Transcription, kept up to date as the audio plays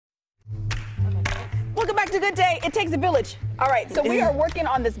to Good Day. It takes a village. All right, so we are working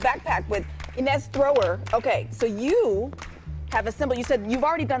on this backpack with Inez Thrower. Okay, so you have assembled. You said you've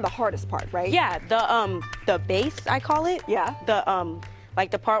already done the hardest part, right? Yeah, the base, I call it. Yeah. The like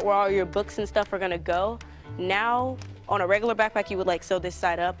the part where all your books and stuff are gonna go. Now, on a regular backpack, you would like sew this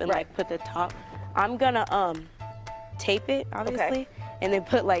side up and like put the top. I'm gonna tape it, obviously, and then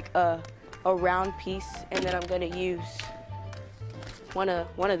put like a round piece, and then I'm gonna use one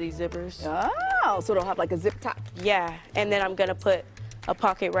of these zippers. Oh, so it'll have like a zip top. Yeah, and then I'm gonna put a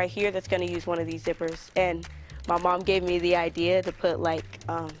pocket right here that's gonna use one of these zippers. And my mom gave me the idea to put like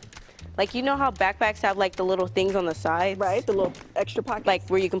you know how backpacks have like the little things on the sides? Right, the little extra pockets. Like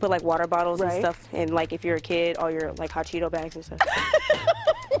where you can put like water bottles and stuff, and like if you're a kid, all your like hot Cheeto bags and stuff.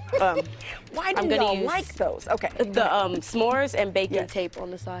 Why do y'all like those? Okay. The s'mores and bacon tape on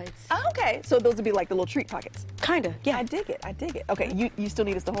the sides. Oh, okay, so those would be like the little treat pockets. Kinda, yeah. I dig it, I dig it. Okay, you still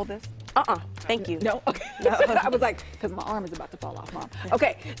need us to hold this? Thank you. No? Okay. No. I was like, because my arm is about to fall off, Mom.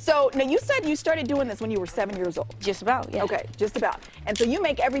 Okay, so now you said you started doing this when you were 7 years old. Just about, yeah. Okay, just about. And so you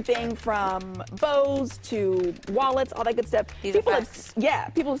make everything from bows to wallets, all that good stuff. People have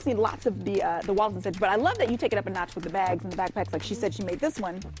seen lots of the wallets and such, but I love that you take it up a notch with the bags and the backpacks. Like she said, she made this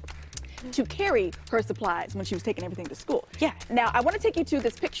one to carry her supplies when she was taking everything to school. Yeah. Now, I want to take you to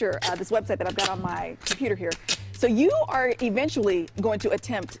this picture, this website that I've got on my computer here. So you are eventually going to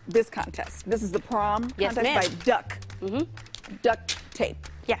attempt this contest. This is the prom contest by Duck. Duct Tape.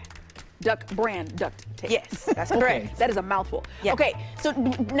 Yeah. Duck brand Duct Tape. Yes, that's correct. That is a mouthful. Yeah. Okay, so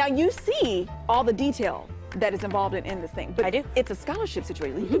now you see all the detail that is involved in this thing. But I do. It's a scholarship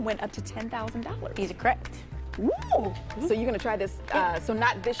situation. You went up to $10,000. He's correct. Woo! So you're gonna try this, so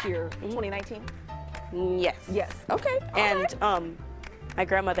not this year, 2019? Yes. Yes, okay. And my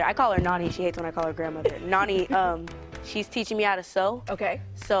grandmother, I call her Nani, she hates when I call her grandmother. Nani, she's teaching me how to sew. Okay.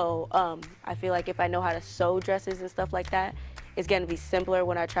 So I feel like if I know how to sew dresses and stuff like that, it's gonna be simpler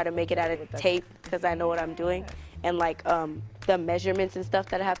when I try to make it out of tape because I know what I'm doing. And like the measurements and stuff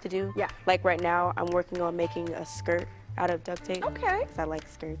that I have to do. Yeah. Like right now, I'm working on making a skirt out of duct tape. Okay. Because I like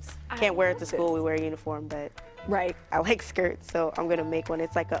skirts. Can't wear it to school, we wear a uniform, but I like skirts, so I'm gonna make one.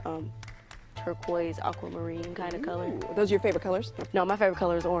 It's like a turquoise aquamarine kind of color. Those are your favorite colors? No, my favorite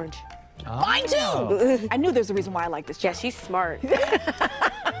color is orange. Mine too! I knew there's a reason why I like this channel. Yeah, she's smart.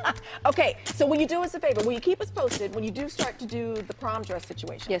 Okay, so when you do us a favor, will you keep us posted when you do start to do the prom dress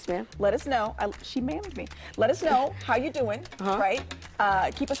situation? Yes, ma'am. Let us know. She managed me. Let us know how you're doing, right?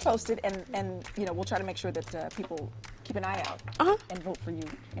 Keep us posted, and you know, we'll try to make sure that people keep an eye out and vote for you.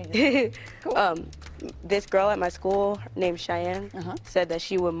 And cool. This girl at my school named Cheyenne said that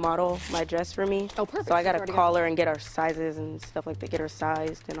she would model my dress for me. Oh, perfect. So I gotta call her and get our sizes and stuff like that, get her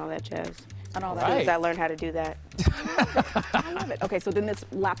sized and all that jazz. And all that. As soon as I learn how to do that. I love it. Okay, so then this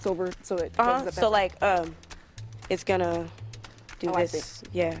laps over so it closes up. So like, it's gonna do this. I see.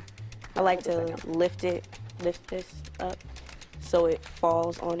 Yeah. I like to lift this up so it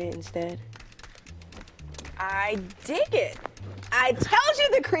falls on it instead. I dig it. I told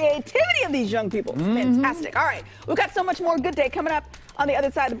you the creativity of these young people. It's fantastic. All right, we've got so much more Good Day coming up on the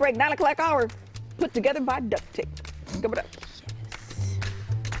other side of the break. 9 o'clock hour, put together by Duct Tape. Coming up.